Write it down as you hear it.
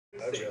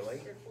Oh,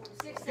 really?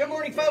 Good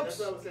morning,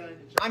 folks.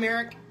 I'm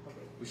Eric.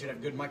 We should have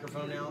a good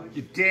microphone now.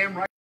 You damn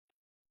right.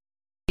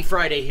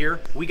 Friday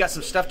here. We got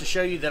some stuff to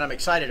show you that I'm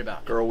excited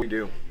about. Girl, we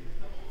do.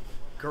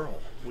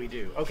 Girl, we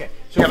do. Okay.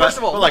 So Yeah, first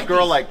of all, like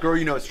girl,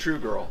 you know it's true,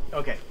 girl.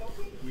 Okay.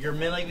 You're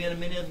Millie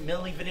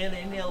Vanilla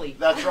and Nelly.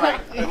 That's right.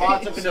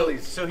 Lots of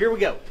vanillas. So here we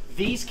go.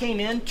 These came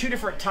in, 2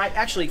 different types,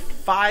 actually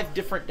 5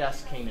 different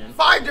desks came in.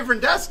 5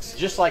 different desks?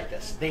 Just like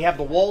this. They have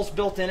the walls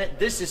built in it.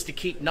 This is to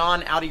keep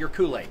Non out of your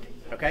Kool-Aid,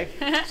 okay?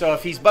 So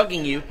if he's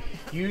bugging you,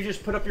 you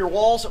just put up your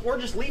walls or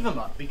just leave him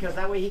up because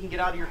that way he can get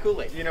out of your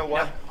Kool-Aid. You know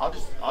what? Now,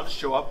 I'll just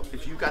show up.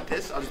 If you got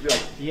this, I'll just be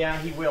like, yeah,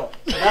 he will.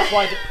 So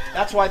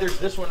that's why there's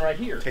this one right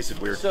here. Tasted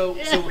weird. So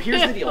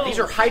here's the deal. These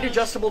are height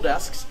adjustable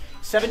desks,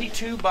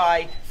 72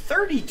 by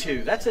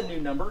 32. That's a new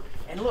number.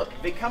 And look,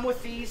 they come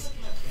with these.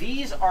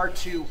 These are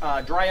to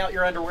dry out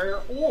your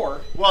underwear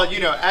or... Well, you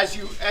know, as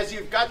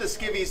you've got the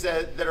skivvies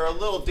that are a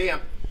little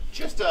damp,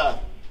 just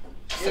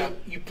So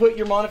you put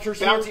your monitors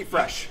bouncy here,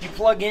 fresh. You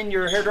plug in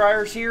your hair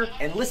dryers here,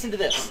 and listen to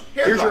this.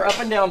 Hair Here's your dryers. up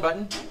and down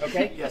button,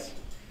 okay? Yes.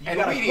 You And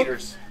got a weed hook,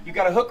 eaters. You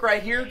got a hook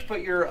right here to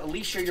put your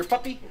leash or your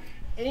puppy,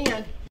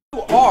 and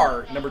you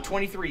are number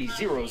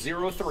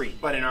 23003.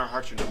 But in our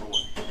hearts, you're number 1.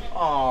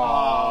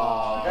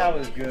 Aww, that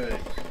was good.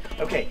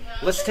 Okay,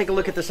 let's take a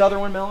look at this other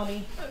one,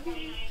 Melanie.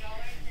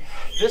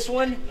 This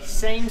one,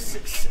 same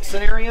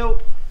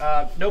scenario,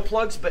 no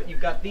plugs, but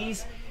you've got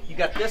these. You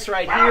got this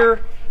right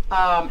here.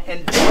 And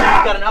you've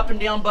got an up and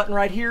down button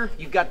right here.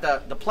 You've got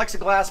the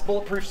plexiglass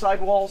bulletproof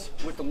sidewalls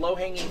with the low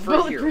hanging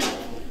fruit here.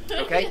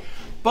 Okay,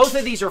 both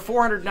of these are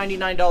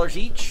 $499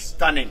 each.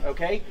 Stunning.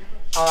 Okay,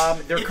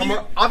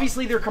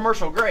 obviously they're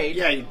commercial grade.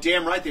 Yeah, you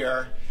damn right they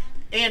are.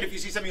 And if you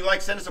see something you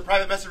like, send us a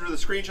private message with a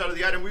screenshot of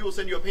the item. We will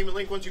send you a payment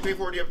link. Once you pay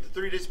for it, you have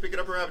 3 days to pick it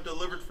up or have it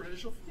delivered for an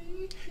additional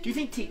fee. Do you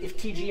think if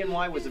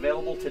TG&Y was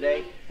available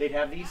today, they'd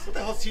have these? What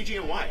the hell is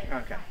TG&Y?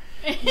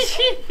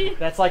 Okay.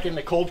 That's like in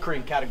the cold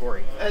cream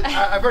category.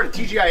 I've heard of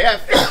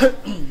TGIF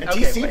and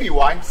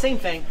TCBY. Same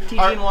thing.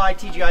 TG&Y,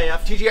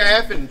 TGIF.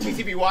 TGIF and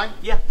TCBY?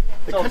 Yeah.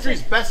 The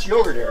country's best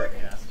yogurt, Eric.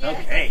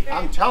 Okay.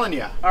 I'm telling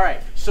you. All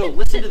right. So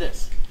listen to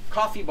this.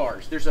 Coffee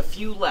bars. There's a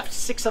few left.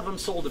 6 of them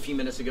sold a few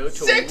minutes ago to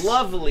 6? a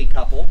lovely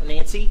couple,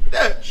 Nancy.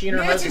 She and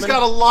her Nancy's husband.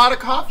 got a lot of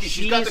coffee.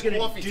 She's got the gonna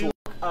coffee do, tool.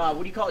 what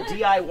do you call it?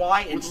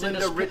 DIY and With send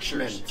Linda us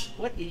pictures. Richmond.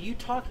 What are you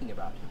talking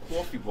about?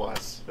 Coffee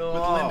boss.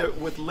 Oh.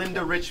 With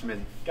Linda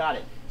Richmond. Got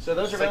it. So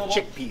those It's are like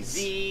available. chickpeas.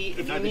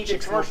 If Not you the need the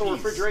chicks, commercial more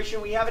peas.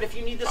 refrigeration, we have it. If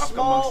you need the Talk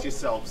small. amongst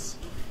yourselves.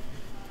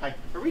 Hi.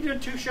 Are we doing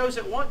 2 shows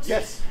at once?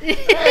 Yes.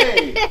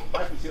 Hey.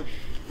 Bye, Lucille.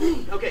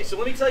 Okay, so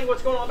let me tell you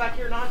what's going on back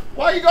here, Non.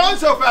 Why are you going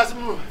so fast?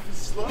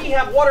 Slow. We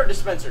have water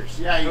dispensers.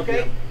 Yeah, you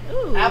okay? do.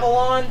 Ooh.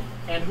 Avalon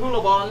and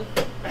Hulabon.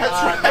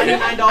 That's right.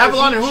 $99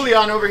 Avalon and each.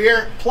 Julian over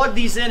here. Plug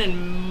these in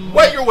and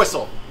Wet your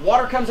whistle.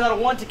 water comes out of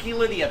one,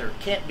 tequila the other.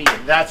 Can't beat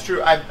it. That's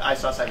true. I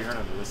saw Savvy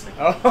Hernan do this thing.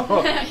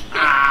 Oh.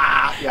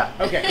 Yeah.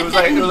 Okay. It was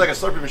like a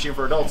Slurpee machine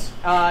for adults.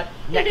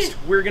 Next,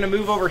 we're going to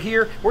move over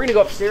here. We're going to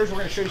go upstairs. We're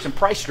going to show you some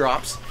price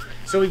drops.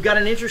 So we've got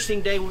an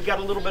interesting day. We've got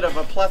a little bit of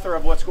a plethora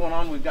of what's going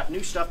on. We've got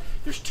new stuff.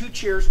 There's 2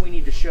 chairs we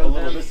need to show A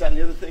little them. this, that, and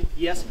the other thing.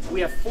 Yes, we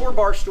have 4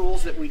 bar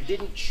stools that we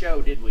didn't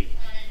show, did we?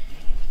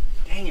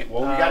 Dang it.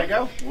 Well, we gotta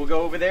go. We'll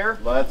go over there.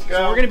 Let's go.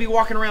 So we're going to be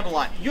walking around a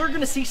lot. You're going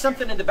to see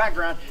something in the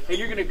background, and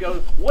you're going to go,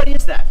 what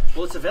is that?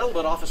 Well, it's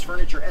available at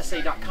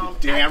OfficeFurnitureSA.com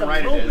Damn at the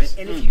right it moment. is.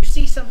 And if you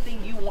see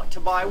something you want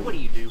to buy, what do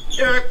you do?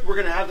 Eric, we're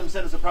gonna have them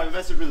send us a private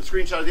message with a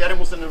screenshot of the item.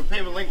 We'll send them a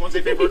payment link once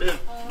they pay for it.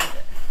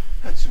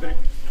 That's what?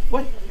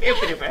 We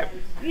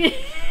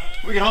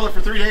can hold it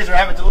for 3 days or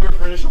have it delivered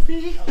for initial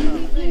fee.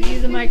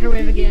 Use the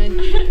microwave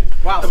again.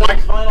 Wow,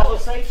 Sam's buying all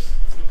those safes?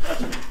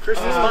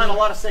 Kristen's buying a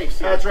lot of safes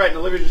here. That's right, and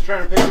Olivia's just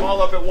trying to pick them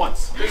all up at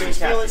once. Kristen's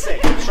feeling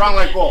safe. Strong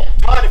like bull.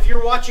 But if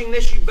you're watching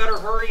this, you better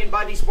hurry and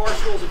buy these bar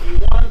stools if you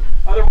want them.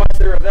 Otherwise,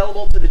 they're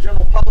available to the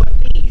general public.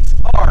 These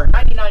are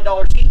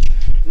 $99 each.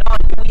 Non,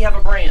 do we have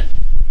a brand?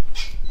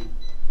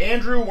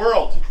 Andrew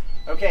World.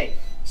 Okay,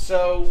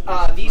 so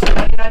these are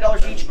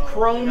 $99 each.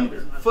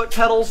 Chrome foot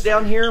pedals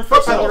down here for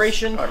Foot pedals.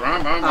 acceleration.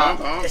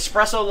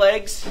 Espresso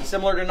legs,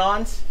 similar to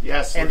Non's.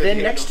 Yes. And then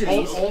next to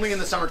these, Only in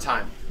the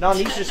summertime. Non,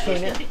 these just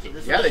came in.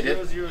 Yeah, they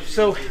did.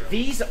 So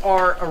these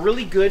are a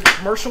really good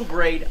commercial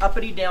grade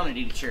uppity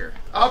downity chair.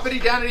 Uppity,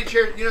 downity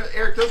chairs. You know,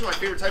 Eric, those are my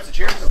favorite types of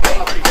chairs.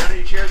 Uppity,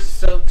 downity chairs.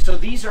 So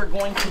these are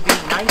going to be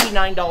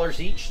 $99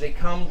 each. They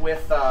come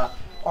with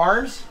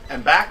arms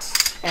And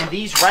backs. and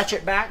these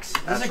ratchet backs.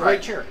 This is a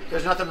great chair.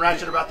 There's nothing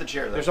ratchet about the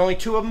chair, though. There's only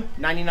 2 of them,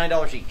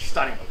 $99 each.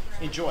 Stunning.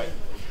 Enjoy.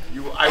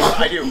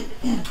 I do.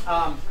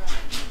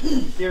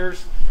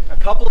 There's a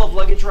couple of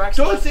luggage racks.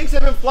 Those left. things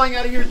have been flying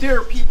out of here. There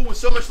are people with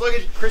so much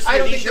luggage. Chrissy, I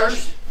don't are think these there's.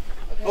 yours?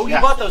 Oh, you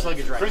Yeah. bought those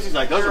luggage racks. Chrissy's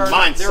like, those There are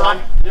mine, there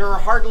son. There are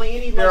hardly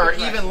any There are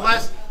luggage racks even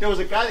left. less. There was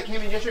a guy that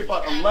came in yesterday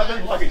bought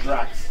 11 luggage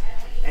racks.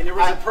 And there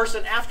was a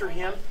person after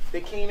him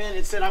that came in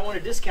and said, I want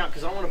a discount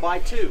because I want to buy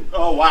 2.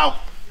 Oh, wow.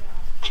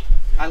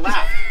 I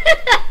laughed.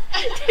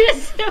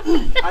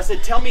 I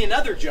said, tell me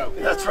another joke.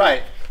 That's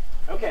right.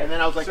 Okay. And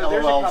then I was like, so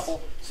there's a LOLs.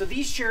 couple. So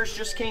these chairs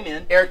just came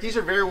in. Eric, these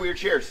are very weird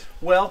chairs.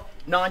 Well,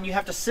 Non, you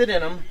have to sit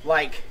in them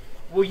like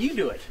Well, you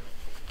do it.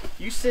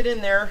 You sit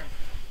in there.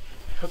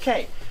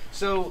 Okay.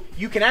 So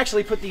you can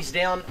actually put these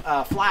down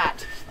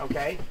flat.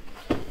 Okay.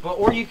 But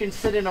or you can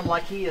sit in them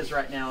like he is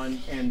right now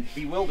and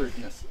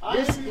bewilderness.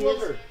 I'm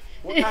bewildered.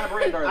 What kind of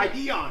brand are they?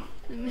 Ideon.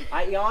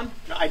 Ideon?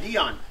 No,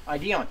 Ideon.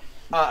 Ideon.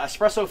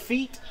 Espresso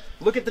feet.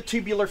 Look at the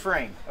tubular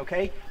frame.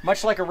 Okay.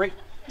 Much like a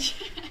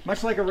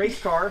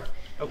race car.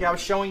 Okay, I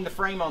was showing the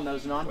frame on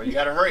those, Non. Well, you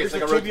gotta hurry. Here's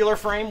It's like a a tubular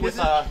frame with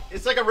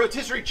it's like a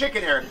rotisserie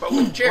chicken, Eric, but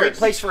with chairs. great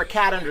place for a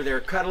cat under there.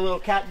 Cut a little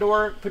cat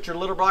door. Put your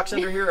litter box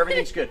under here.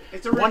 Everything's good.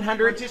 It's a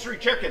 100, rotisserie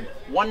chicken.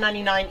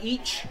 $199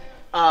 each.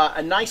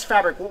 A nice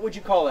fabric. What would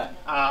you call that?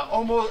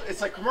 Almost.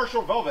 It's like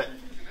commercial velvet.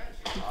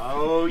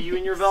 Oh, you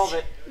and your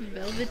velvet.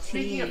 Velveteen.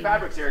 Speaking of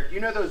fabrics, Eric, you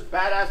know those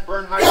badass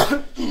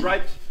Bernheim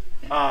striped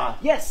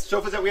Yes.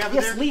 sofas that we have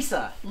in there? Yes,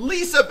 Lisa.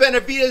 Lisa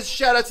Benavides.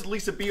 Shout out to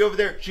Lisa B over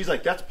there. She's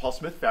like, that's Paul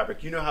Smith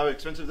fabric. You know how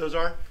expensive those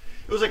are?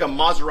 It was like a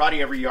Maserati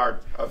every yard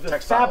of The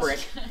textiles.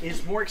 fabric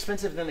is more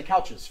expensive than the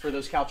couches for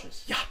those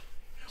couches. Yeah.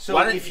 So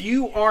if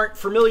you aren't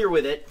familiar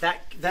with it,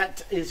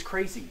 that is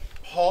crazy.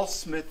 Paul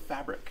Smith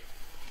fabric.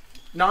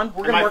 Non,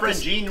 we're And gonna my work friend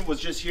this. Gene was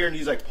just here, and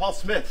he's like, Paul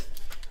Smith.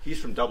 He's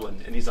from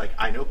Dublin, and he's like,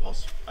 I know Paul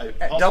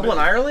Dublin, Smith.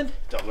 Ireland?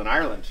 Dublin,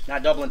 Ireland.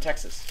 Not Dublin,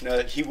 Texas.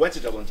 No, he went to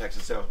Dublin,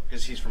 Texas, though,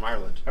 because he's from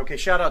Ireland. Okay,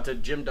 shout out to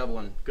Jim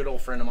Dublin, good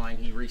old friend of mine.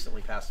 He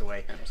recently passed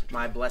away.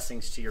 My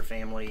blessings to your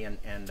family,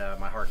 and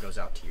my heart goes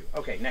out to you.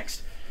 Okay,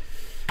 next.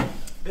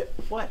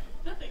 What?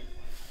 Nothing.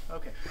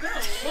 Okay. No.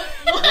 What?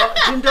 Well,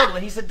 Jim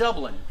Dublin, he said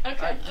Dublin.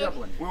 Okay.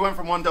 Dublin. We went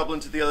from one Dublin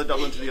to the other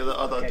Dublin to the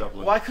other Okay.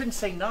 Dublin. Well, I couldn't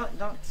say not.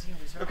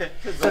 Okay.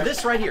 So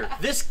this right here,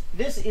 this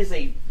is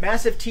a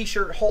massive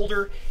T-shirt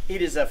holder.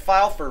 It is a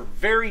file for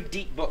very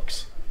deep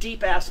books,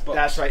 deep ass books.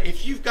 That's right.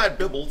 If you've got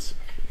bibbles,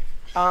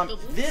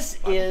 This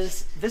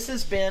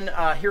has been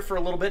here for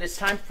a little bit. It's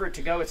time for it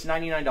to go. It's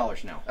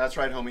 $99 now. that's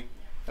right, homie.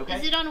 Okay.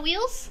 Is it on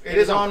wheels? It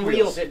is on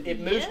wheels. It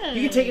moves. Yes.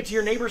 You can take it to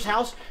your neighbor's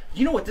house.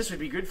 You know what this would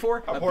be good for?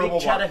 A big portable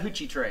bar.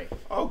 Chattahoochee tray.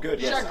 Oh, good.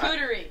 Yes.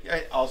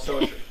 Charcuterie. Also,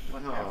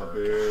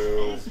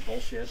 boo.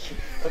 Bullshit.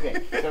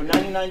 Okay, so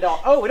 $99.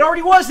 Oh, it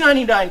already was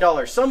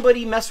 $99.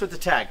 Somebody messed with the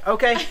tag.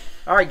 Okay.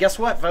 All right, guess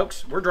what,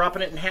 folks? We're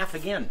dropping it in half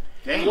again.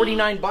 Dang.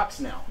 $49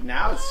 now.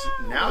 Now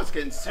it's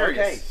getting serious.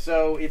 Okay,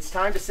 so it's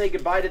time to say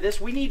goodbye to this.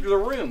 We need the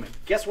room.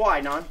 Guess why,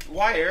 Non?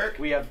 Why, Eric?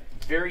 We have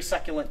very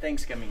succulent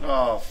things coming up.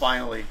 Oh,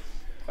 finally.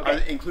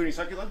 Okay. Including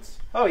succulents?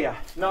 Oh yeah,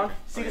 Non.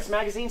 See this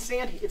magazine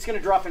stand? It's going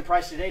to drop in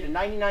price today to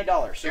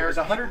 $99. So it was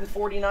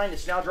 $149.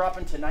 It's now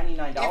dropping to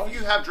 $99. If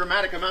you have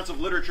dramatic amounts of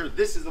literature,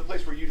 this is the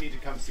place where you need to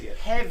come see it.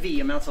 Heavy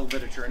amounts of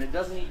literature, and it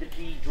doesn't need to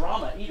be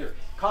drama either.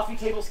 Coffee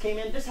tables came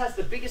in. This has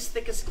the biggest,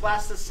 thickest,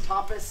 glassest,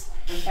 toppest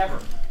ever.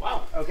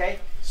 Wow. Okay?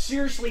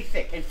 Seriously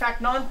thick. In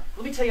fact, Non,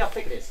 let me tell you how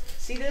thick it is.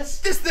 See this?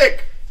 This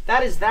thick.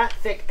 That is that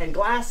thick, and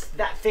glass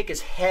that thick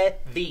is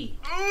heavy.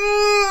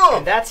 Ooh.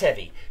 And that's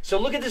heavy. So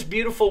look at this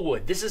beautiful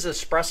wood. This is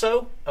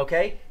espresso,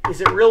 okay? Is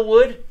it real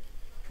wood?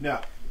 No.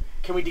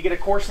 Can we get a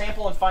core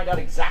sample and find out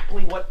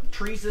exactly what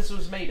trees this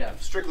was made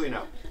of? Strictly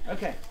no.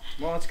 Okay,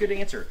 well, that's a good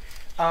answer.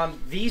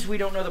 These, we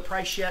don't know the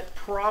price yet.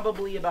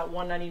 Probably about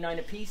 $199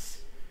 a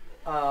piece.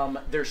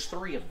 There's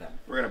 3 of them.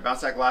 We're going to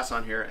bounce that glass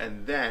on here,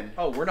 and then...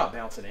 Oh, we're not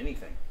bouncing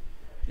anything.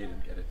 You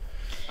didn't get it.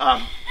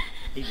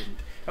 He didn't.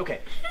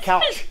 Okay,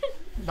 couch.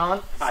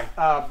 Non?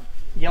 Hi.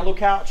 Yellow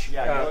couch.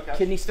 Yeah, yellow couch.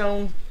 Kidney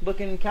stone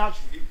looking couch.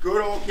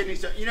 Good old kidney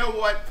stone. You know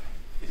what?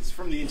 It's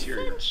from the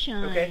interior.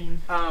 Sunshine. Okay.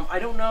 I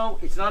don't know.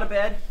 It's not a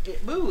bed.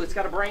 It's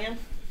got a brand.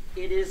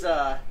 It is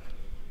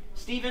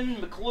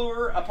Stephen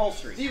McClure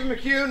Upholstery. Stephen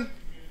McCune.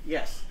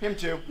 Yes. Him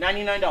too.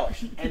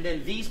 $99. And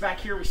then these back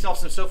here, we sell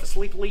some sofa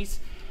sleeplies.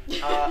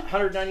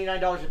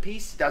 $199 a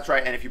piece. That's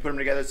right, and if you put them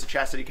together, it's a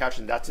chastity couch,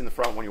 and that's in the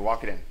front when you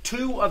walk it in.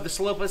 2 of the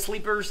sofa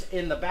sleepers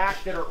in the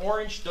back that are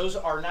orange. Those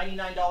are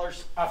 $49,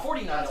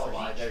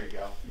 $49 each. There you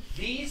go.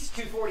 These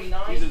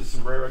 $249. These are the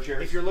sombrero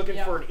chairs. If you're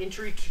looking for an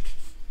entry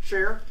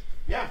chair,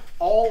 yeah.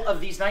 all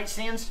of these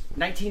nightstands,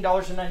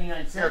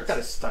 $19.99. Eric, that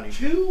is stunning.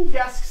 2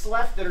 desks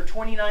left that are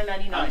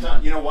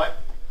 $29.99. You know what?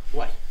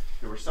 What?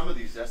 There were some of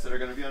these desks that are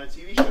going to be on a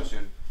TV show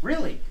soon.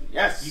 Really?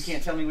 Yes. You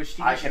can't tell me which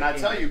TV I show cannot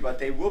came tell in. you, but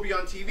they will be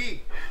on TV.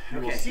 You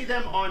will Okay. see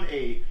them on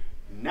a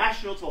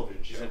national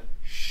television show.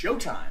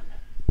 Showtime.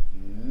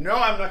 No,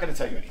 I'm not going to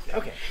tell you anything.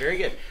 Okay, very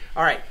good.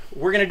 All right,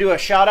 we're going to do a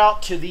shout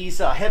out to these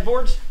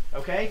headboards.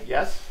 Okay.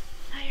 Yes.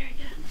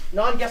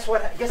 Non, guess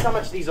what? Guess how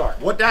much these are?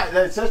 What that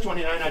it says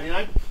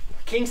 $29.99.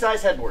 King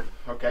size headboard.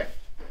 Okay.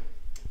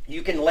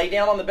 You can lay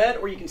down on the bed,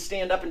 or you can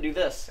stand up and do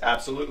this.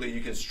 Absolutely.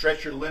 You can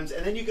stretch your limbs,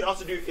 and then you can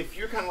also do if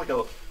you're kind of like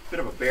a bit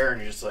of a bear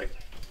and you're just like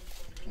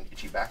an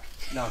itchy back.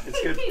 No,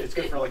 It's good. It's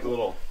good for like a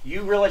little.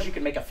 You realize you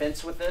can make a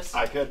fence with this?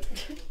 I could.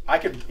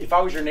 If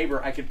I was your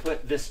neighbor, I could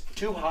put this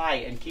too high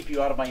and keep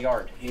you out of my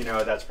yard. You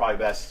know that's probably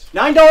best.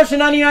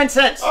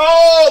 $9.99.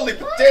 Holy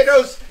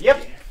potatoes!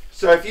 Yep.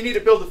 So if you need to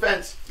build a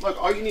fence,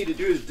 look, all you need to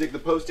do is dig the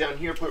post down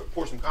here,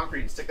 pour some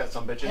concrete, and stick that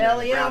some bitch in Hell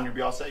the yeah. ground. You'll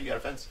be all set. You got a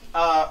fence.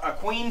 A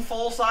queen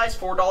full size,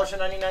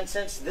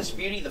 $4.99. This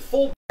beauty, the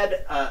full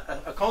bed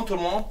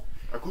accoutrement,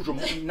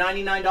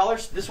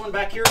 $99. This one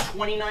back here,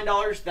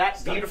 $29.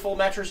 That beautiful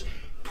mattress.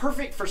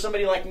 perfect for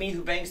somebody like me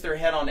who bangs their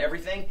head on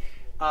everything.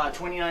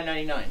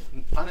 $29.99.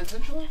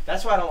 Unintentional?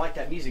 That's why I don't like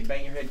that music.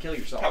 Bang your head, kill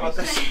yourself. How about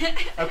this?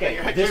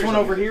 Okay, this one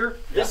over here.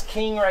 This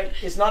king right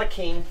is not a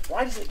king.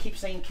 Why does it keep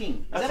saying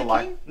king? Is That's that a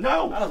lie. king?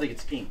 No. I don't think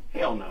it's a king.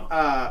 Hell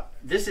no.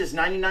 This is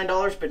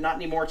 $99, but not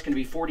anymore. It's going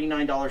to be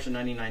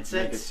 $49.99.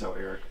 Make it so,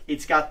 Eric.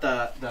 It's got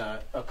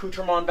the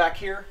accoutrement back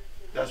here.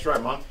 That's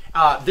right, Mom.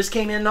 This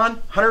came in on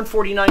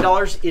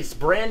 $149. It's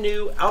brand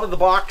new, out of the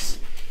box.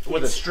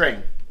 With a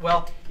string.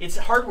 Well, it's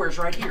hardware's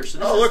right here. So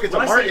this look, it's a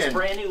when I say Martin. it's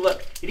brand new.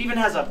 Look, it even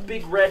has a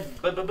big red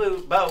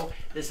bow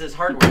that says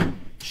hardware.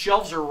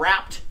 Shelves are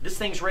wrapped. This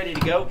thing's ready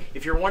to go.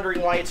 If you're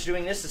wondering why it's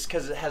doing this, it's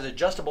because it has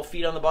adjustable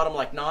feet on the bottom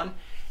like Non.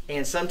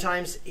 And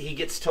sometimes he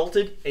gets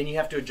tilted, and you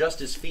have to adjust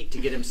his feet to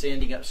get him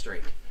standing up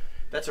straight.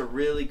 That's a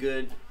really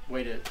good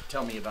way to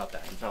tell me about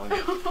that. I'm telling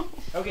you.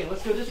 Okay,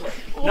 let's go this way.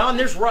 Non,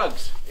 there's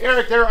rugs.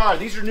 Eric, there are.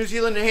 These are New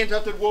Zealand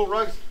hand-tufted wool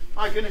rugs.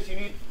 My goodness, you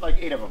need like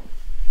 8 of them.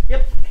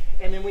 Yep.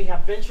 And then we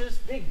have benches,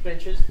 big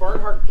benches,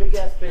 Barnhart big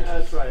ass benches.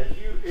 That's right.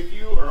 If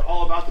you are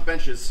all about the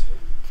benches,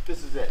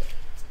 this is it.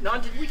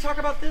 Non, did we talk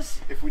about this?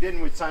 If we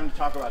didn't, it's time to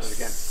talk about it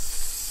again.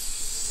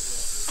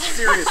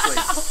 Seriously.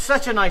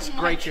 Such a nice,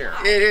 great chair.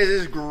 It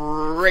is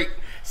great.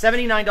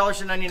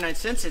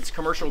 $79.99. It's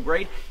commercial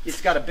grade.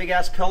 It's got a big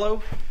ass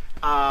pillow.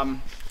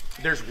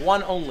 There's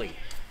one only.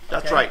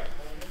 That's Okay. right.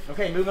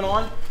 Okay, moving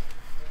on.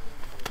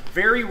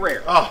 Very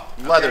rare. Oh,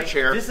 leather Okay?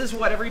 chair. This is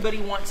what everybody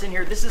wants in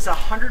here. This is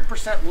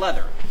 100%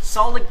 leather,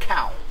 solid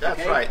cow. That's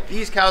okay? right.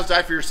 These cows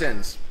die for your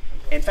sins.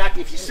 In fact,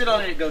 if you sit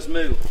on it, it goes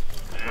moo.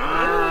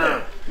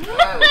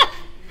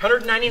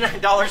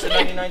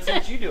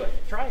 $199.99. You do it.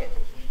 Try it.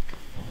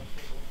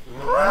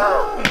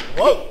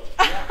 Whoa.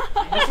 Yeah.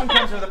 This one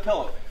comes with a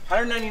pillow.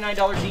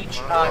 $199 each.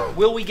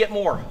 Will we get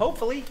more?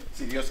 Hopefully.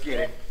 Si Dios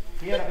quiere.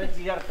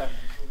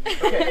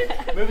 Okay,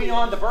 moving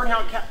on. The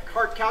Burnhout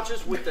cart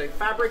couches with the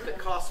fabric that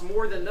costs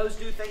more than those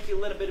do. Thank you,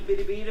 little bit of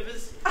bitty beat of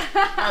us.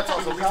 That's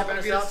also Who's Lisa helping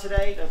us out Benavides.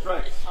 today. That's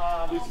right.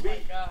 Lisa B.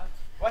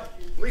 What?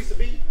 Lisa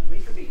B.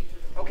 Lisa B.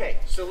 Okay,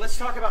 so let's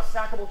talk about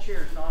stackable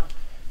chairs, Don.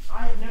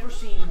 I have never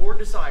seen more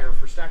desire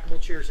for stackable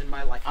chairs in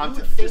my life. You would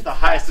think Just the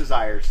highest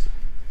desires.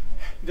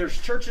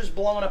 there's churches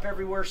blowing up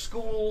everywhere,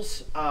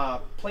 schools,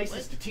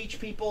 places to teach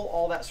people,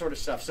 all that sort of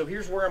stuff. So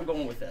here's where I'm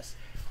going with this.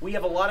 We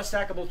have a lot of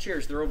stackable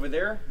chairs. They're over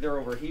there, they're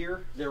over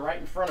here, they're right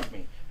in front of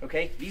me.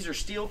 Okay, these are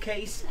steel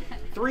case,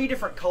 3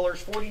 different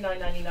colors,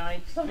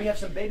 $49.99. We have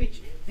some baby.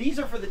 These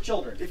are for the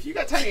children. If you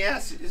got tiny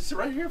ass, it's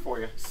right here for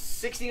you.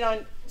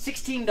 $16.99.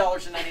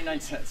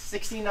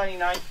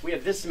 $16.99. We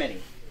have this many.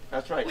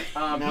 That's right. He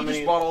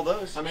just bought all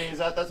those. How many is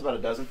that? That's about a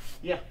dozen.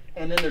 Yeah,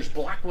 and then there's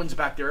black ones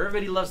back there.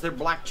 Everybody loves their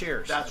black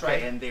chairs. That's okay?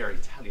 right. And they are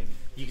Italian.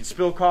 You can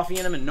spill coffee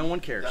in them and no one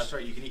cares. That's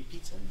right. You can eat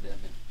pizza and then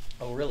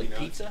Oh, really?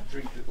 Pizza?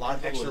 drink A lot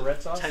of extra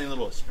red sauce? Tiny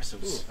little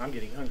espressos. Ooh, I'm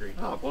getting hungry.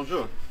 Oh,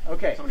 bonjour.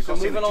 Okay, Somebody so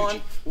call moving Sammy on,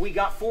 Tucci. we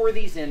got 4 of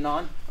these in,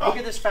 Non. Look Oh.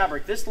 at this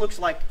fabric. This looks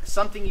like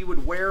something you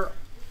would wear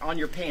on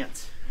your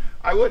pants.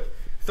 I would.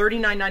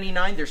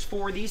 $39.99. There's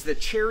 4 of these. The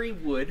cherry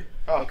wood,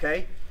 Oh.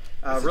 okay?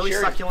 It's a Really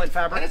cherry. succulent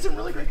fabric. And it's in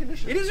really good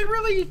condition. It is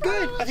really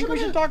good. I think we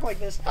should talk like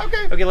this.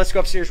 Okay. Okay, let's go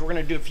upstairs. We're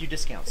going to do a few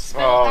discounts. Oh,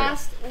 yeah.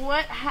 Asked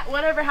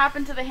whatever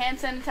happened to the hand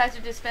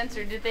sanitizer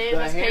dispenser? Did they The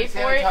almost pay hand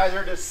for it?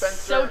 sanitizer dispenser.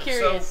 So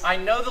curious. So I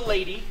know the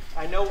lady.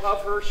 I know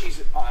of her.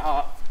 She's.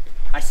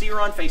 I see her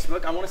on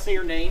Facebook. I want to say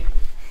her name.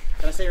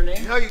 Can I say her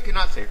name? No, you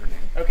cannot say her name.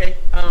 Okay.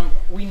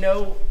 We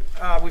know.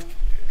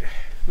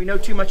 We know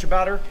too much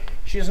about her.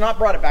 She has not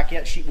brought it back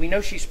yet. We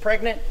know she's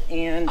pregnant,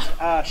 and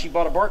she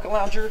bought a Barca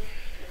Lounger,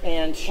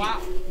 and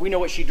we know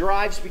what she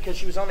drives because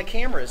she was on the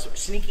cameras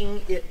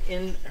sneaking it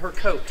in her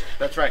coat.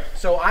 That's right.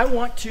 So I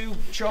want to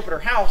show up at her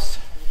house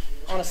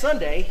on a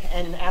Sunday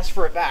and ask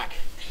for it back.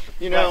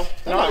 You know,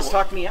 no, it's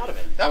talked me out of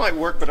it. that might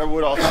work, but it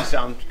would also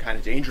sound kind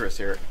of dangerous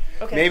here.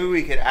 Okay. Maybe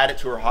we could add it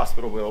to her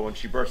hospital bill when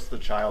she births the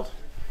child.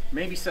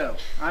 Maybe so.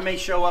 I may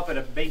show up at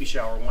a baby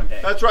shower one day.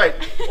 That's right.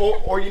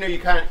 Or you know, you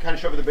kind of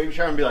show up at the baby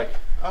shower and be like,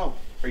 "Oh,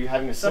 are you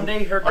having a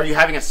Someday her- are you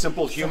having a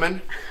simple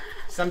human?"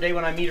 Someday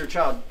when I meet her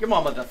child, your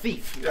mama's a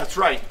thief. That's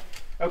right.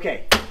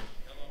 Okay.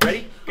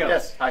 Ready? Go.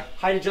 Yes. Hi.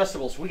 Height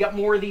adjustables. We got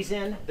more of these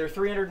in. They're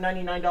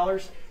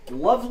 $399.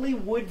 Lovely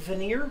wood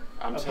veneer.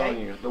 I'm telling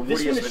you, the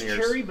This one woodiest is veneers.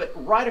 cherry, but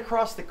right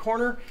across the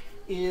corner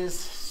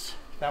is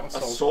that one's A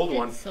sold. sold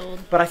one. It's sold.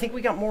 But I think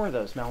we got more of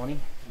those, Melanie.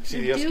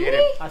 See the Do skating.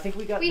 we? I think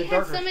we got We the had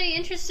darker. somebody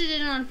interested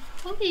in on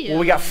podium. Well,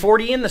 we got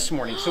 40 in this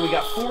morning, so we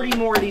got 40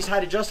 more of these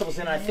height adjustables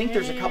in. I think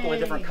there's a couple of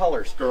different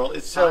colors. Girl,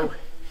 it's So, time.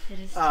 It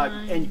is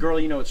time. and girl,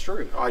 you know it's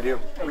true. Oh, I do.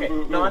 Okay, Ooh,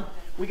 ooh, ooh. Non,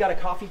 we got a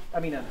coffee.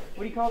 What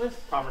do you call this?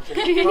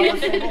 Conversation. Conference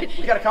table.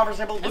 We got a conference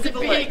table. Look at the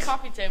Big legs.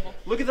 coffee table.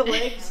 Look at the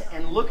legs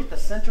and look at the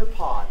center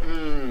pod.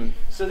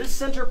 So this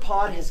center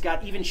pod has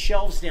got even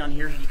shelves down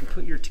here. You can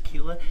put your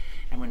tequila,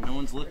 and when no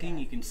one's looking,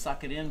 you can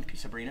suck it in,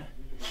 Sabrina.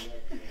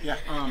 Yeah.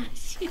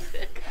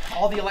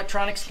 All the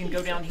electronics can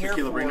go down here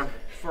Tequila, Brina.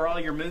 for all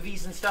your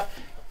movies and stuff.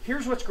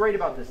 Here's what's great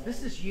about this.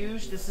 This is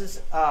used. This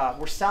is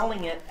we're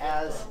selling it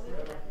as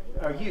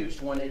a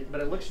used one,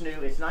 but it looks new.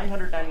 It's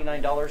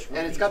 $999.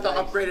 And it's got the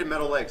upgraded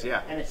metal legs.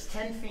 Yeah. And it's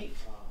 10 feet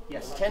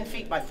Yes, 10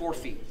 feet by 4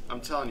 feet.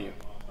 I'm telling you.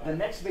 The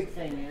next big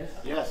thing is...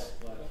 Yes.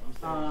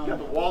 You got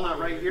the walnut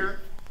right here.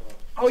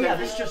 Oh yeah,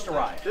 this just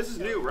arrived. This is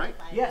new, right?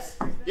 Yes.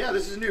 Yeah,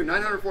 this is new.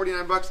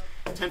 949 bucks.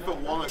 10-foot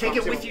walnut. Take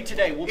it with you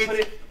today. We'll put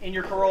it in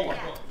your Corolla.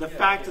 The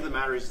fact of the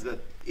matter is that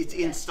it's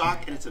in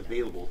stock and it's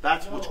available.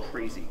 That's what's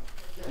crazy.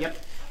 Yep.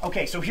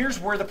 Okay, so here's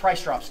where the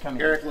price drops come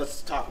in. Eric,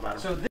 let's talk about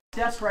it. So this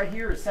desk right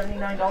here is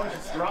 $79.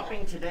 It's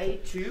dropping today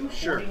to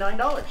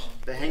 $49.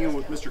 The Hanging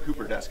with Mr.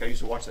 Cooper desk. I used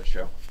to watch that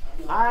show.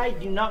 I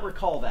do not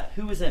recall that.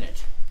 Who was in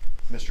it?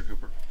 Mr.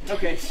 Cooper.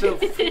 Okay, so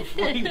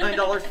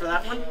 $49 for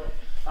that one.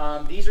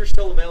 These are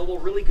still available.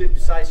 Really good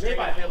size. Made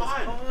by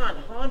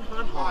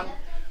Han.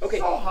 Okay,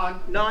 so Han.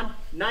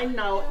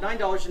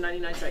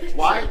 $9.99.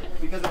 Why?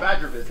 Because the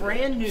Badger business.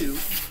 Brand new,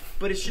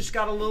 but it's just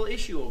got a little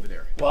issue over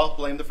there. Well,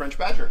 blame the French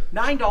Badger.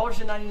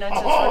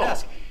 $9.99 for a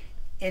desk.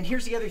 And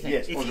here's the other thing.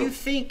 Yes, if you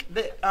think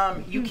that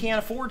you can't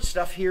afford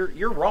stuff here,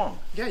 you're wrong.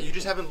 Yeah, you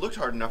just haven't looked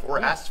hard enough or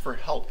asked for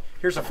help.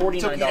 Here's a $49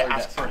 It's okay to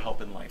ask desk. for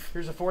help in life.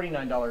 Here's a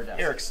 $49 desk.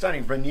 Eric,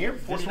 stunning. Veneer.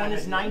 This one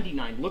is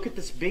 $99. Look at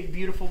this big,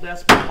 beautiful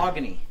desk,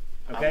 mahogany.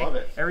 Okay? I love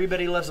it.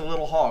 Everybody loves a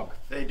little hog.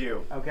 They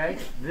do. Okay?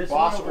 This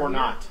Boss one over or here,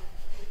 not.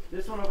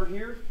 This one over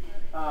here,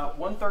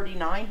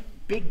 $139.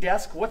 Big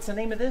desk. What's the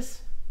name of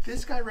this?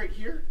 This guy right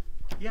here.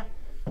 Yeah.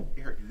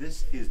 Eric,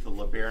 this is the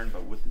LeBaron,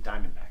 but with the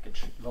diamond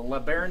package. The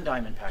LeBaron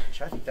Diamond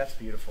Package. I think that's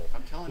beautiful.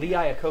 I'm telling Lee you.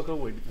 Iacocca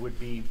would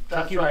be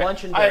That's take you right. to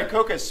lunch and dinner.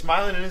 Iacocca is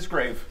smiling in his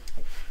grave.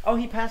 Oh,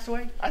 he passed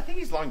away? I think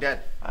he's long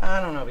dead.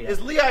 I don't know. Yet.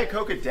 Is Lee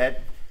Iacocca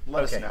dead?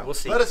 Let us know. We'll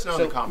see. Let us know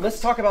so in the comments. Let's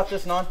talk about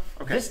this, Non.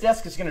 Okay. This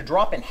desk is going to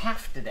drop in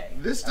half today.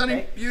 This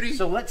stunning beauty.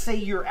 So let's say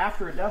you're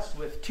after a desk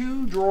with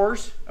 2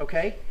 drawers,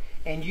 okay,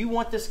 and you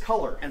want this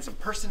color. And some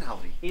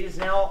personality. It is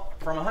now,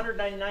 from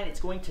 $199, it's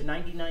going to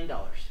 $99.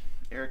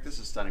 Eric, this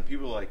is stunning.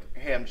 People are like,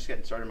 hey, I'm just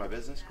getting started in my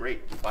business.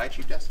 Great. Buy a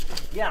cheap desk.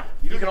 Yeah,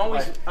 You you don't can have to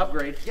always buy-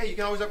 upgrade. Yeah, you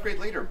can always upgrade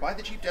later. Buy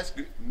the cheap desk,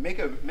 make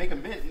a mint,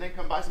 and then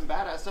come buy some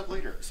badass stuff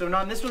later. So,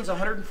 Non, this one's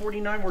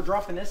 $149. We're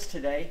dropping this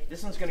today.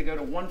 This one's going to go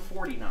to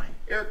 $149.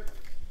 Eric.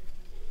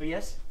 Oh,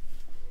 yes?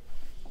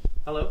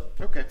 Hello?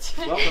 Okay.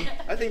 Welcome.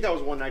 I think that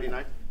was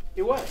 $199.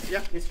 It was.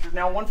 Yeah. It's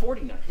now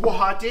 $149. Well,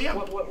 hot damn.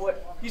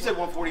 What? You said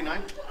 $149.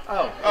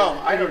 Oh.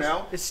 Oh, I don't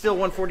know. It's still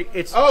 $140.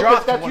 It's Oh,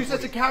 dropped but to that's 2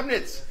 sets $140. of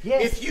cabinets.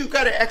 Yes. If you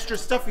got extra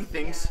stuffy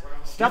things.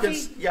 Stuffy?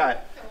 Yeah.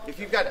 If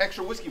you've got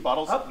extra whiskey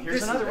bottles. Oh,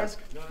 here's this another is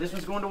one. This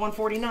one's going to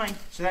 $149.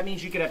 So that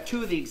means you could have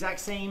 2 of the exact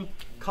same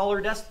color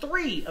desks,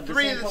 3 of the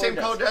Three same of the color same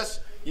color desks.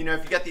 desks. You know,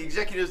 if you got the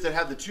executives that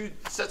have the 2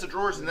 sets of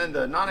drawers and then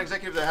the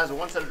non-executive that has the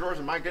 1 set of drawers,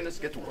 and my goodness,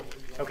 get to work.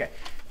 Okay.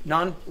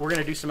 Non, we're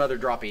going to do some other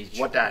drop each.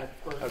 What that?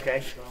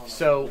 Okay.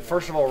 So,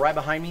 first of all, right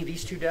behind me,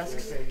 these 2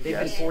 desks, they've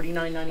been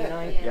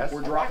 $49.99. Yes.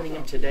 We're dropping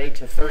them today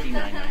to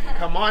 $39.99.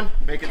 Come on,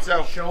 make it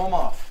so. Show them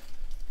off.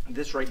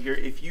 This right here,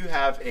 if you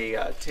have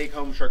a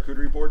take-home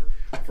charcuterie board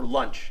for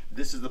lunch,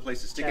 this is the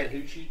place to stick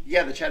Chattahoochee? it.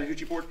 Yeah, the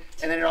Chattahoochee board.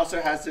 And then it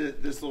also has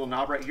this little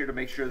knob right here to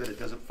make sure that it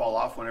doesn't fall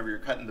off whenever you're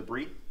cutting the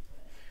brie.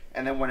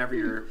 And then whenever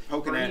you're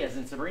poking Brie, at as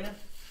in Sabrina?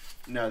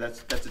 no,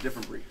 that's a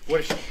different brie. What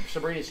is she?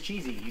 Sabrina's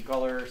cheesy. You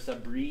call her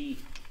Sabri.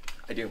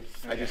 I do.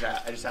 I just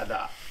add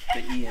the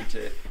E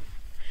into it.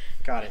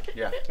 Got it.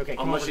 Yeah. Okay.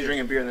 come Unless over she's here.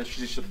 drinking beer, and then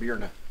she's just beer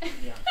now.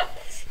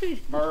 Yeah.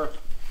 Burr.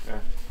 Yeah.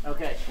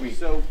 Okay. Sweet.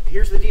 So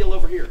here's the deal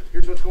over here.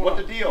 Here's what's going on.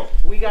 What the deal?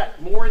 We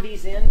got more of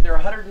these in. They're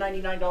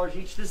 $199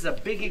 each. This is a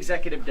big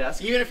executive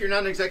desk. Even if you're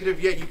not an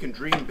executive yet, you can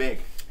dream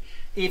big.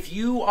 If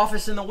you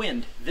office in the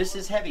wind, this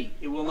is heavy.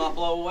 It will not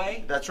blow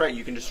away. That's right.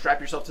 You can just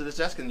strap yourself to this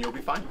desk, and you'll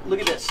be fine.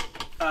 Look at this.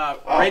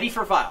 Ready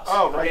for files.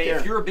 Oh, right there.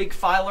 If you're a big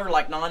filer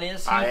like Non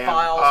is, he I am.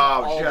 files Oh,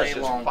 all day just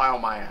long. file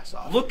my ass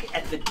off. Look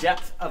at the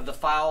depth of the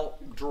file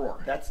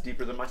drawer. That's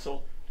deeper than my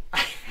soul.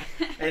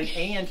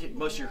 and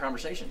most of your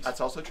conversations. That's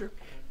also true.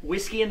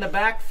 Whiskey in the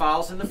back,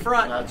 files in the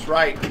front. That's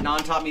right. Non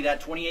taught me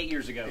that 28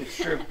 years ago. It's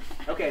true.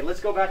 Okay, let's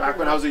go back. Back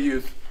when I was a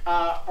youth.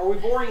 Are we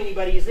boring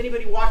anybody? Is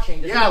anybody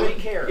watching? Does anybody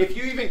care? If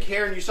you even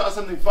care and you saw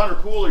something fun or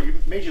cool or you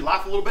made you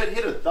laugh a little bit,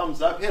 hit a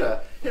thumbs up, hit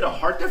a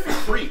heart. They're for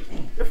free.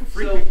 They're for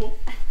free, So, people.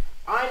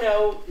 I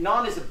know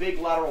Non is a big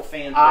lateral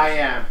fan. I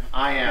am.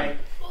 Okay?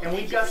 And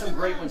we've got some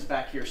great ones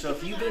back here. So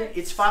if you've been,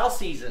 it's file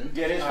season.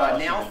 Yeah, it is file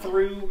now season.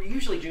 through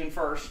usually June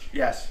 1st.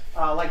 Yes.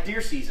 Like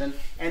deer season,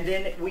 and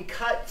then we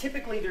cut.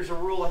 Typically, there's a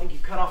rule. I think you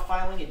cut off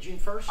filing at June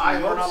 1st. I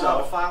You're hope not so. allowed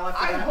to file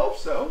after I that. hope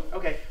so.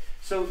 Okay,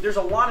 so there's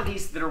a lot of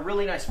these that are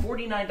really nice.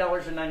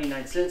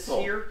 $49.99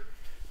 Cool. here.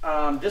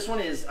 This one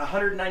is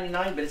 $199,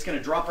 but it's going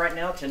to drop right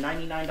now to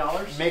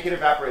 $99. Make it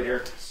evaporate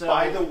here. So-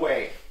 By the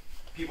way,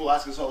 people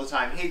ask us all the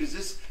time, hey, does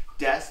this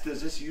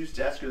used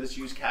desk or this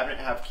used cabinet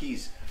have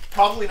keys?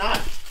 Probably not.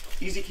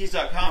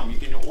 EasyKeys.com. You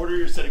can order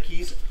your set of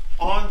keys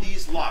on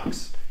these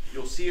locks.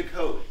 You'll see a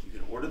code. You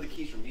can order the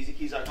keys from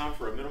EasyKeys.com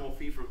for a minimal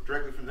fee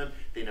directly from them.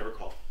 They never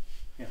call.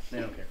 Yeah,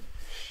 they don't care.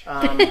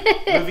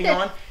 Moving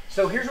on.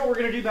 So here's what we're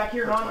going to do back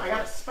here, Non. I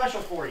got a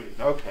special for you.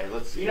 Okay,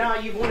 let's see. You know how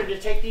you've wanted to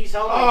take these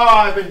home? Oh,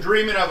 I've been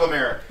dreaming of them,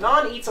 Eric.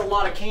 Non eats a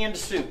lot of canned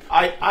soup.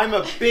 I'm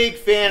a big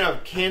fan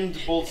of canned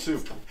bull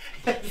soup.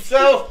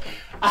 So,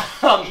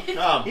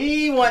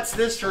 he wants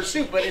this for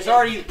soup, but it's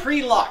already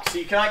pre-locked, so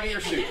you cannot get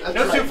your soup. That's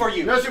No right. soup for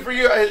you. No soup for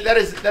you. That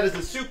is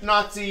the Soup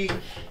Nazi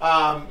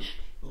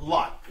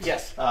lot.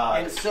 Yes.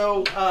 And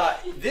so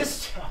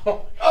this.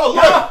 Oh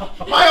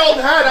look, my old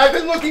hat. I've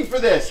been looking for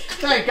this.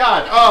 Thank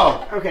God.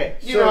 Oh. Okay.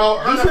 You know,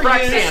 earn a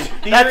frac sand.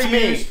 That's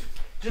me. Used.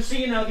 Just so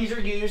you know, these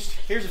are used.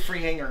 Here's a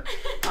free hanger.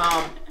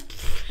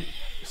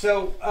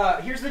 So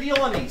here's the deal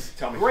on these.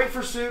 Tell me. Great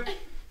for soup.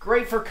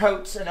 Great for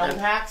coats and old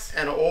hats.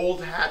 And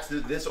old hats.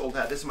 This old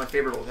hat. This is my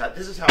favorite old hat.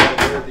 This is how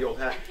I wear the old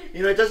hat.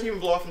 You know, it doesn't even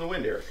blow off in the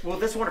wind, Eric. Well,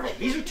 that's wonderful.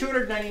 These are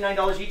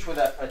 $299 each with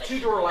a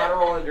two-door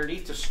lateral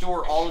underneath to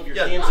store all of your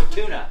cans of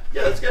tuna.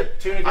 Yeah, that's good.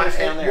 Tuna goes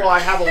down there. Well, I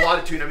have a lot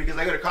of tuna because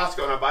I go to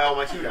Costco and I buy all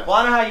my tuna. Well,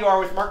 I know how you are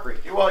with mercury.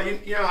 Well, you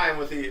know how I am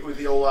with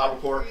the old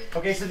albacore.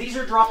 Okay, so these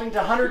are dropping to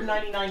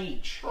 $199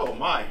 each. Oh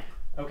my.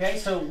 Okay,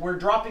 so we're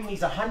dropping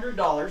these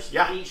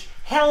 $100 each.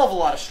 Hell of a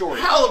lot of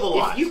storage. Hell of a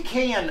lot. If you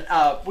can,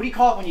 what do you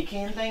call it when you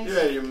can things?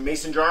 Yeah, your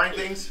mason jarring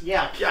things?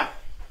 Yeah. Yeah.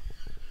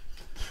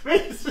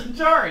 Mason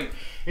jarring.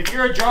 If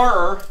you're a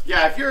jarrer.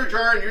 Yeah, if you're a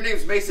jarrer and your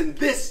name's Mason,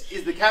 this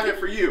is the cabinet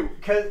for you.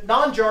 Because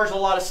non-jars a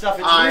lot of stuff.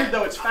 It's weird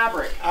though, it's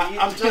fabric.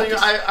 I'm telling you,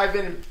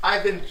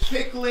 I've been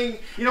pickling.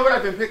 You know what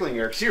I've been pickling,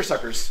 Eric?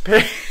 Seersuckers.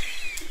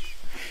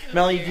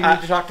 Melanie, do you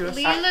need to talk to us?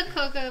 Leela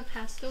Coco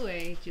passed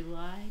away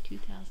July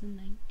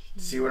 2019.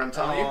 See what I'm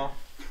telling you?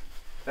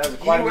 That was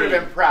quite He would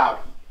have been proud.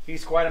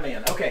 He's quite a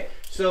man. Okay,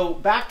 so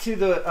back to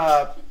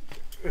the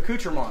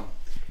accoutrement.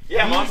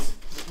 Yeah, Mom.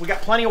 We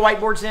got plenty of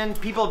whiteboards in.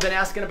 People have been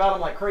asking about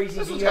them like crazy.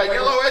 This one's got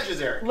yellow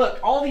edges, Eric. Look,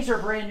 all these are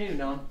brand new,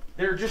 Non.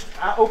 They're just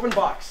open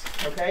box,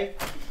 okay?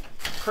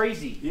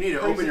 Crazy. You need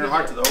to open your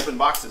heart to the open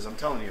boxes, I'm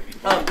telling you.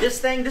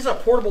 This is a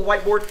portable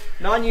whiteboard.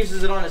 Non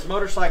uses it on his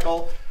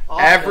motorcycle.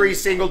 Every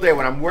single day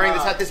when I'm wearing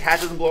this hat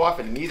doesn't blow off,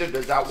 and neither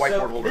does that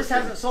whiteboard holder. This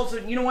hasn't sold, so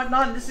you know what,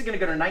 Non? This is going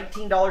to go to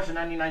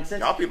 $19.99.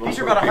 Y'all people, these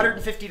are about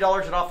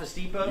 $150 at Office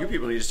Depot. You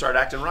people need to start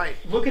acting right.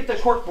 Look at the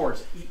cork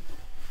boards.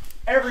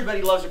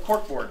 Everybody loves a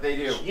cork board. They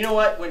do. You know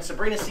what? When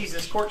Sabrina sees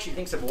this cork, she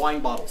thinks of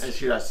wine bottles. And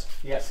she does.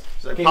 Yes.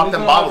 So pop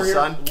them bottles,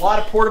 son. A lot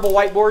of portable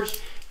whiteboards.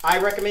 I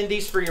recommend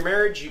these for your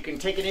marriage. You can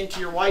take it into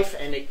your wife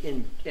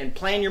and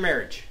plan your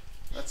marriage.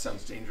 That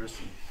sounds dangerous.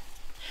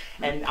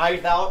 And I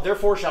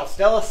therefore shall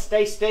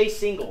stay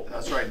single.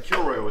 That's right. And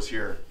Kilroy was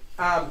here.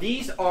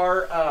 These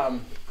are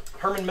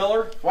Herman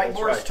Miller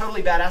whiteboards, right.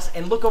 Totally badass.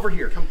 And look over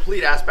here.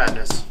 Complete ass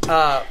badness.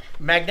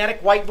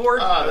 Magnetic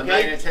whiteboard. The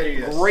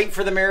magnetic. Great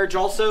for the marriage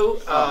also.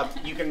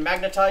 You can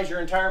magnetize your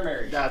entire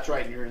marriage. That's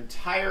right. Your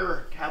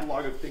entire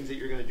catalog of things that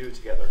you're going to do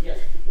together. Yes.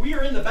 We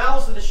are in the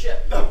bowels of the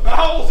ship. The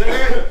bowels,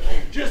 Eric.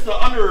 Just the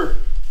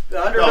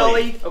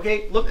underbelly.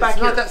 Okay, look back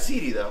here. It's not that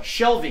seedy though.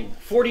 Shelving,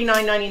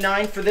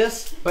 $49.99 for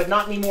this, but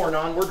not anymore,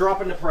 Non. We're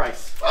dropping the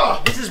price.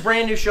 Oh, this is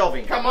brand new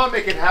shelving. Come on,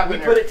 make it happen.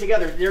 We put it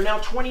together. They're now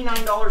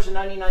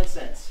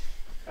 $29.99.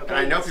 Okay, and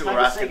I know people are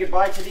asking. asking. Say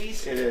goodbye to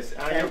these. It is.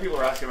 And I know people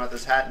are asking about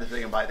this hat, and if they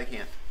can buy it, they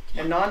can't.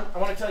 And Non, I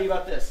want to tell you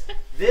about this.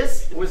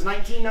 This was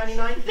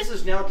 $19.99. This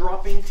is now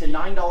dropping to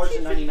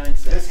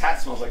 $9.99. This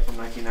hat smells like from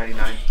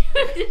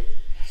 1999.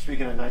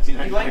 Speaking of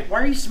 1999.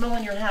 Why are you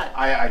smelling your hat?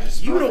 I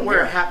just. You don't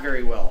wear a hat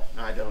very well.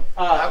 No, I don't.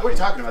 What are you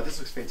talking about? This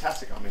looks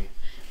fantastic on me.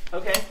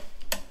 Okay.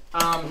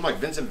 I'm like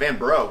Vincent Van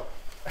Bro.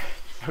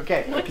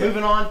 Okay.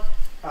 Moving on.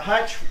 A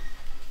hutch.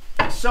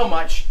 So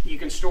much you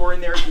can store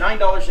in there.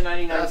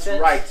 $9.99. That's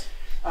right.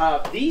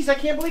 These, I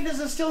can't believe this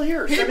is still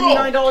here. People.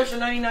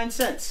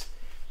 $79.99.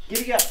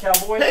 Giddy up,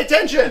 cowboy. Pay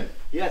attention.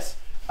 Yes.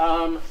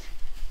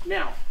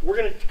 Now, we're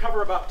going to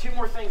cover about 2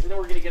 more things and then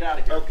we're going to get out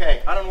of here.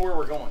 Okay. I don't know where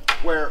we're going.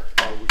 Where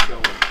are we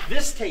going?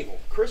 This table.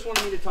 Chris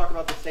wanted me to talk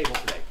about this table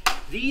today.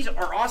 These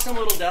are awesome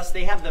little desks.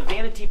 They have the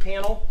vanity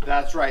panel.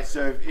 That's right.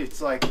 So it's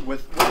like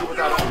without.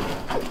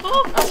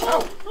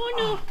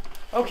 Oh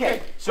no.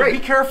 Okay. So be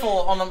careful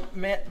on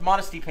the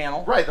modesty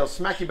panel. Right. They'll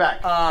smack you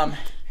back.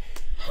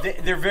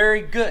 They're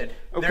very good.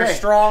 Okay. They're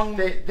strong.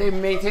 They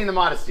maintain the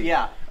modesty.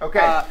 Yeah.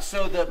 Okay.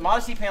 So the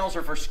modesty panels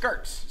are for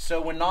skirts.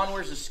 So when Non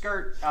wears a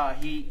skirt,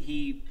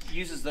 he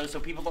uses those so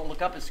people don't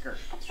look up his skirt.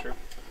 That's true.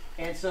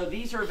 And so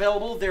these are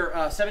available. They're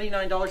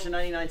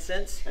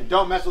 $79.99. And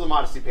don't mess with the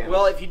modesty panels.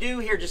 Well, if you do,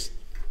 here, just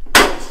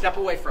step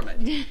away from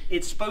it.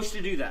 It's supposed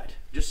to do that,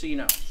 just so you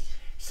know.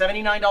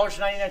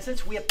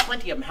 $79.99. We have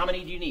plenty of them. How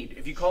many do you need?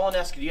 If you call and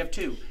ask, do you have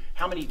 2?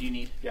 How many do you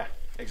need? Yeah,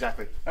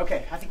 exactly.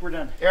 Okay, I think we're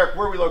done. Eric,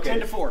 where are we located? 10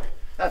 to 4.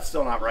 That's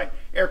still not right.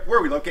 Eric, where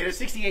are we located?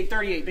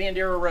 6838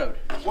 Bandera Road.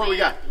 What do we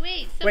got?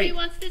 Wait, somebody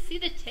wants to see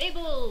the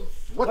tables.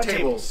 What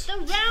tables? The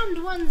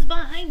round ones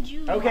behind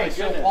you. Okay,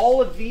 so goodness.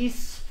 all of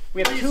these,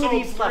 we have 2 of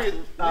these left.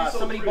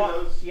 Somebody bought,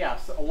 those. yeah,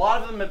 so a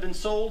lot of them have been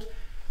sold.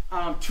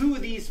 2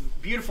 of these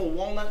beautiful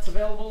walnuts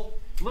available.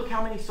 Look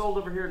how many sold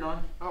over here,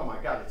 Non. Oh my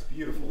God, it's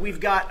beautiful. We've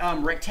got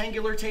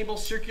rectangular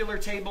tables, circular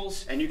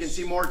tables. And you can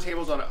see more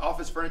tables on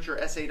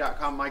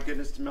officefurnitureSA.com. My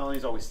goodness,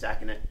 Melanie's always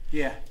stacking it.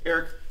 Yeah.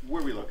 Eric,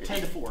 where are we located?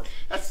 10 to 4.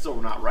 That's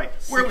still not right.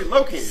 Where are we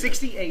located?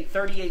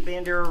 6838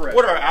 Bandera Road.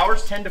 What are our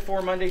hours? 10 to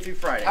 4 Monday through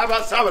Friday. How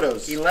about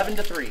Sabados? 11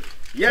 to 3.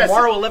 Yes.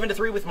 Tomorrow 11 to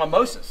 3 with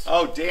mimosas.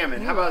 Oh, damn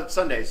it. How about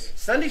Sundays?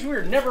 Sundays we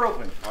are never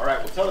open. All right,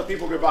 well, tell the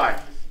people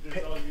goodbye.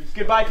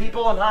 Goodbye,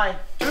 people, and hi.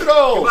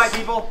 Toodles! Goodbye,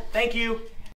 people. Thank you.